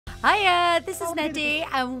Hiya, this is Netty,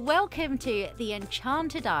 and welcome to the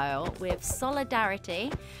Enchanted Isle with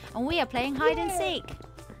Solidarity, and we are playing hide and seek.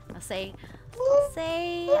 I'll say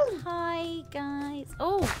hi, guys.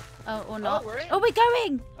 Oh, or not. Oh, we're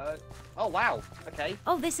going. Oh wow. Okay.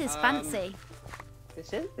 Oh, this is fancy.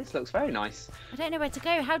 This looks very nice. I don't know where to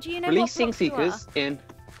go. How do you know Releasing what block seekers you are? in.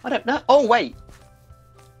 I don't know. Oh wait.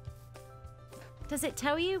 Does it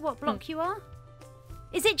tell you what block you are?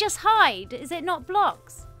 Is it just hide? Is it not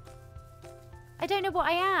blocks? I don't know what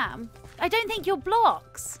I am. I don't think you're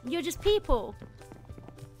blocks. You're just people.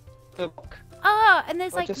 Look. Ah, and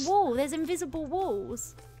there's like just... wall. There's invisible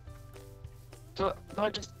walls. So how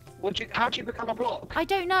do you become a block? I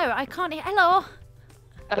don't know. I can't hear. Hello.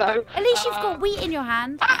 Hello. At least you've got wheat in your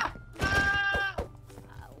hand.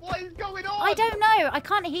 What is going on? I don't know. I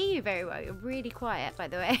can't hear you very well. You're really quiet, by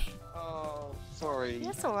the way. Oh, sorry.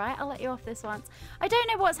 That's all right. I'll let you off this once. I don't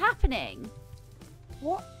know what's happening.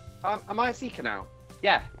 What? Am I a seeker now?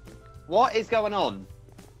 Yeah. What is going on?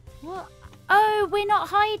 What? Oh, we're not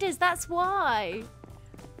hiders. That's why.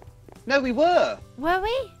 No, we were. Were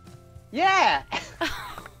we? Yeah.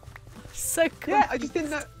 So cool. Yeah, I just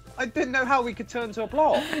didn't know. I didn't know how we could turn to a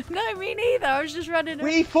block. No, me neither. I was just running.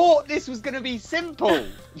 We thought this was going to be simple.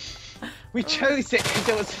 We chose it because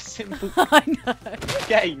it was a simple I know.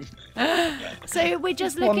 game. So we're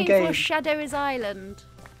just looking for Shadow's Island.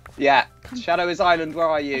 Yeah, Shadow's Island, where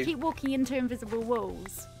are you? I keep walking into invisible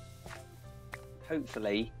walls.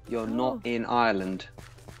 Hopefully, you're not in Ireland.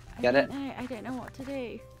 Get it? No, I don't know what to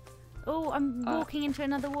do. Oh, I'm walking into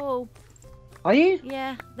another wall. Are you?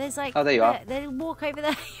 Yeah, there's like... Oh, there you are. They walk over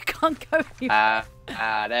there. You can't go anywhere.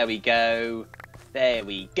 There we go. There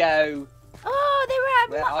we go. Oh,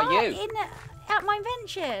 they were Where are you? At my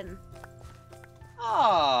invention.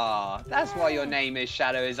 Ah, that's why your name is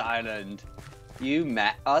Shadow's Island. You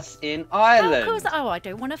met us in Ireland. Oh, of course. Oh, I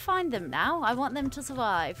don't want to find them now. I want them to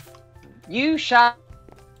survive. You shall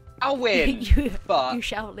win. But you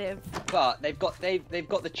shall live. But they've got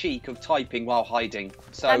the cheek of typing while hiding.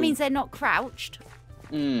 So that means they're not crouched.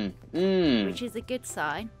 Which is a good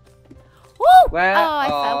sign. Woo! Where I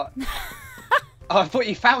fell. Oh, I thought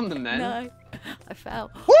you found them then. No, I fell.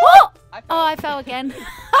 Woo! I fell again.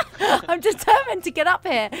 I'm determined to get up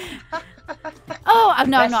here. Oh,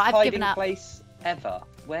 no, I'm not. I've given up. Place ever.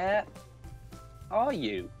 Where are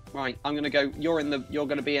you? Right, I'm gonna go. You're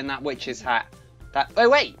gonna be in that witch's hat. Oh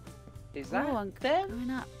wait, is that I'm them? going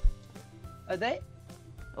up. Are they?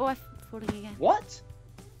 Oh, I'm falling again. What?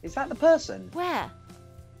 Is that the person? Where?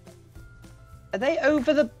 Are they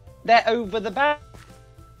over the? They're over the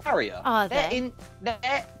barrier. Are they?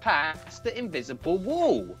 They're past the invisible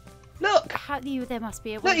wall. Look. There must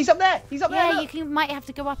be a way. Look, he's up there. He's up there. Yeah, might have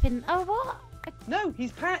to go up in. Oh, what? No,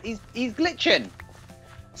 he's glitching.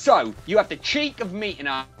 So you have the cheek of meeting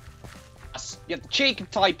us. You have the cheek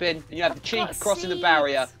of typing, and you have the cheek of crossing the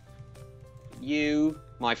barrier. You,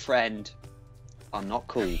 my friend, are not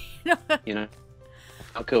cool. You know,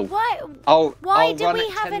 not cool. Why do we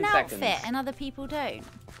have an outfit and other people don't?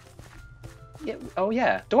 Yeah. Oh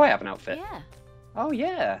yeah. Do I have an outfit? Yeah. Oh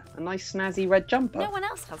yeah, a nice snazzy red jumper. No one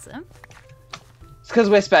else has them. It's because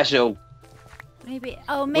we're special. Maybe it's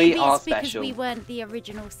because special. we weren't the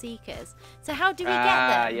original seekers. So how do we get them?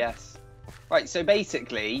 Ah, yes. Right, so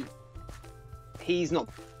basically, he's not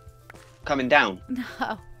coming down.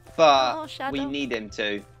 No. But we need him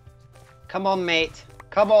to. Come on, mate.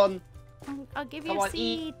 Come on. I'll give you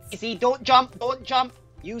seeds. Easy, don't jump, don't jump.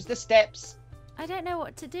 Use the steps. I don't know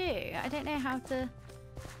what to do. I don't know how to...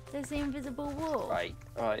 There's the invisible wall. Right,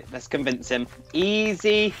 let's convince him.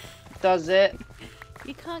 Easy does it.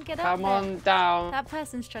 You can't get up Come on down. That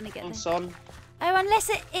person's trying to get there. Son. Oh, unless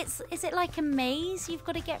is it like a maze you've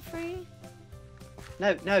got to get through?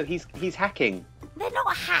 No, he's hacking. They're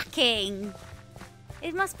not hacking.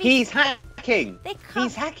 It must be. He's hacking.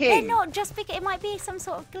 He's hacking. They're not just because it might be some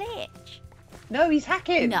sort of glitch. No, he's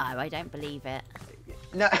hacking. No, I don't believe it.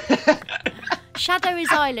 No.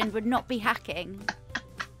 Shadow's Island would not be hacking.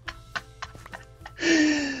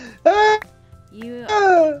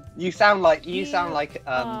 You sound like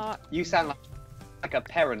a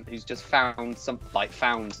parent who's just found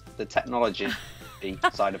the technology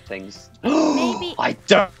side of things. Maybe I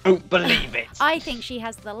don't believe it. I think she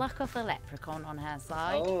has the luck of the leprechaun on her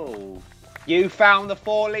side. Oh, you found the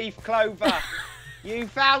 4-leaf clover. You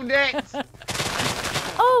found it.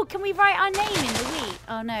 Oh, can we write our name in the wheat?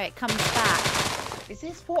 Oh no, it comes back. Is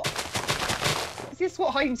this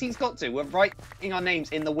what hide and seek's got to? We're writing our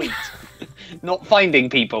names in the wheat, not finding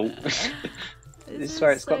people. This is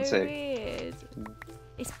where it's got to. Weird.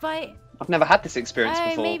 It's by... I've never had this experience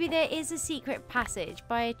before. Maybe there is a secret passage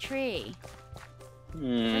by a tree.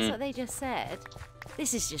 That's what they just said.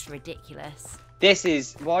 This is just ridiculous. This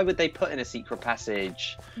is... Why would they put in a secret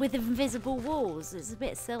passage? With invisible walls. It's a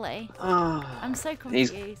bit silly. Oh. I'm so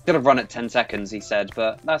confused. He's going to run at 10 seconds, he said,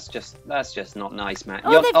 but that's just not nice, Matt.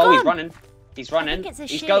 Oh, they've gone. He's running. He's running. I think it's a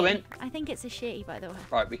he's she. going. I think it's a she, by the way.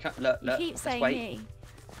 Right, we can't... Look, You keep saying wait. he.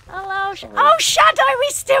 Hello. Sorry. Oh, Shadow, we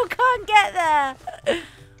still can't get there.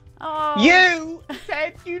 Oh. You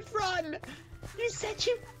said you'd run. You said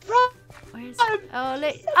you'd run. Where is it? Oh,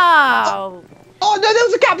 look. Oh. Oh, no, there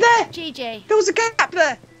was a gap there. GG. There was a gap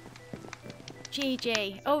there.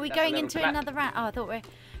 GG. Oh, we're That's going a into little another round. Oh, I thought we're...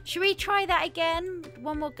 Should we try that again?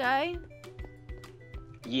 One more go?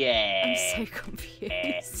 Yeah. I'm so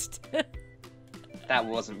confused. That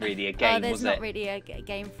wasn't really a game, there's was not it? really a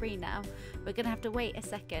game free now. We're going to have to wait a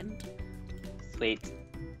second. Sweet.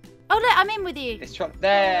 Oh, look, I'm in with you. Let's try...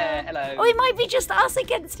 There. Hello. Oh, it might be just us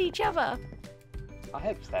against each other. I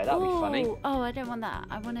hope so. That would be funny. Oh, I don't want that.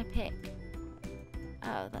 I want to pick.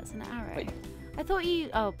 Oh, that's an arrow. Wait. I thought you...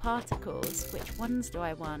 Oh, particles. Which ones do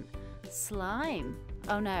I want? Slime.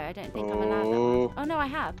 Oh, no, I don't think I'm allowed that one. Oh, no, I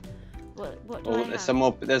have. What do I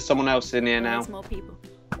have? There's someone else in here now. There's more people.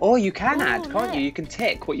 Oh, you can add, can't look. you? You can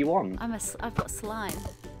tick what you want. I've got slime.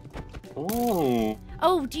 Oh.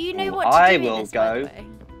 Oh, do you know what to I do will in this, by the go. way?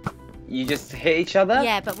 You just hit each other?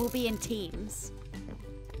 Yeah, but we'll be in teams.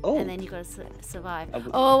 Oh. And then you've got to survive.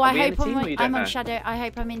 Are I we in hope a team or you don't I'm on know? Shadow. I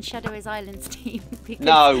hope I'm in Shadow's Island's team because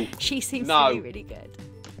No. she seems to be really good.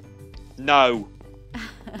 No.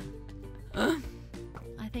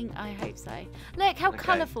 I hope so. Look how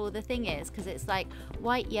colourful the thing is, because it's like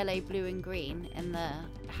white, yellow, blue, and green in the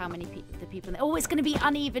how many the people. Oh, it's going to be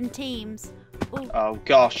uneven teams. Ooh. Oh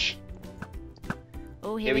gosh.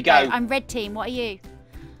 Oh, here we go. I'm red team. What are you?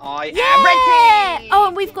 I am red team. Oh,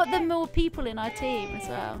 and we've got the more people in our team as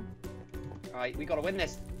well. Right, we got to win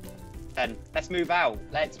this. Then let's move out.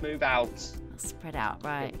 Let's move out. Spread out,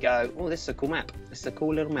 right. There we go. Oh, this is a cool map. This is a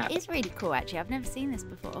cool little map. It's really cool, actually. I've never seen this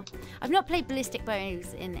before. I've not played Ballistic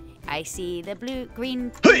Bows in... I see the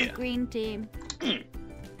green team.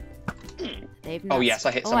 They've not... Oh, yes,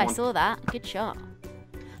 I hit someone. Oh, I saw that. Good shot.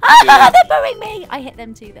 Ah, they're booing me! I hit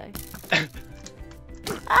them too, though.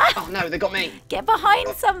 Oh, no, they got me. Get behind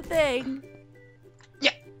something.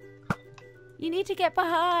 Yeah. You need to get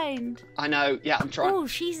behind. I know. Yeah, I'm trying. Oh,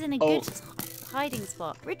 she's in a good hiding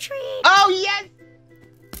spot. Retreat. Oh, yes.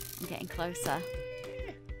 I'm getting closer.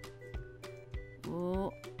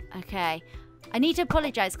 Oh, okay. I need to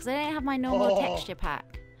apologise because I don't have my normal texture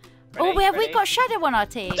pack. Ready, we got Shadow on our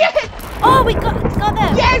team. Yes! Oh, we got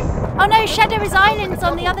them. Yes! Oh no, Shadow is Islands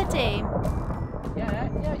on the other team.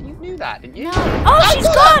 Yeah, you knew that, didn't you? No. Oh, she's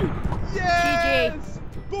gone. Yes!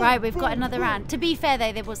 GG. Boom, Right, we've boom, got another boom. round. To be fair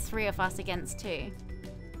though, there was 3 of us against 2.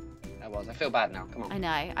 I feel bad now. Come on. I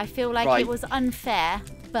know. I feel like it was unfair,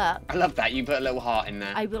 but I love that. You put a little heart in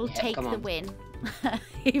there. I will take the win.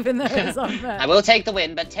 Even though it's unfair. I will take the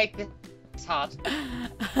win, but take this heart.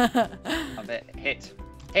 Of it. Hit.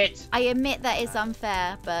 I admit that it's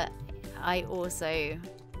unfair, but I also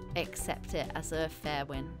accept it as a fair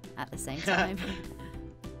win at the same time.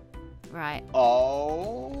 Right.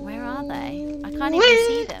 Oh. Where are they? I can't even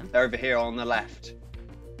see them. They're over here on the left.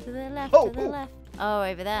 To the left, Oh, to the left. Oh,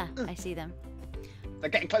 over there. I see them. They're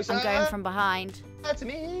getting closer. I'm going from behind. To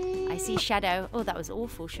me. I see Shadow. Oh, that was an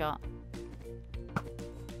awful shot.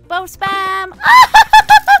 Bow spam!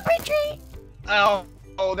 Retreat!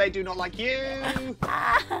 Oh, they do not like you.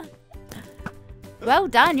 Well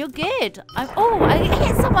done, you're good. I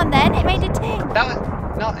hit someone then. It made a ting. That was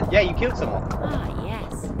not. Yeah, you killed someone. Ah,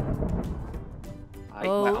 yes.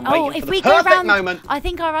 I'm waiting if for we the go perfect around, moment. I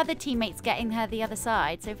think our other teammate's getting her the other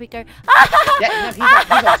side. So if we go, Yeah, no,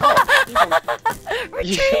 he's on top.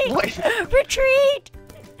 retreat, retreat.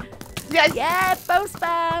 Yes. Yeah, bow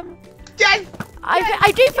spam. Yes.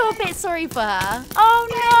 I do feel a bit sorry for her. Oh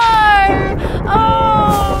no!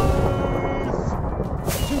 Oh!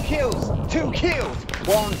 2 kills,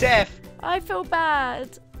 1 death. I feel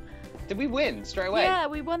bad. Did we win straight away? Yeah,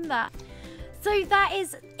 we won that. So that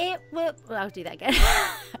is it. Well, I'll do that again.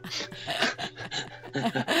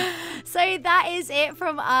 So that is it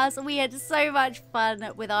from us. We had so much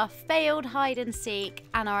fun with our failed hide and seek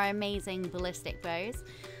and our amazing ballistic bows.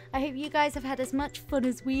 I hope you guys have had as much fun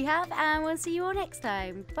as we have, and we'll see you all next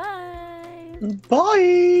time. Bye.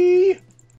 Bye.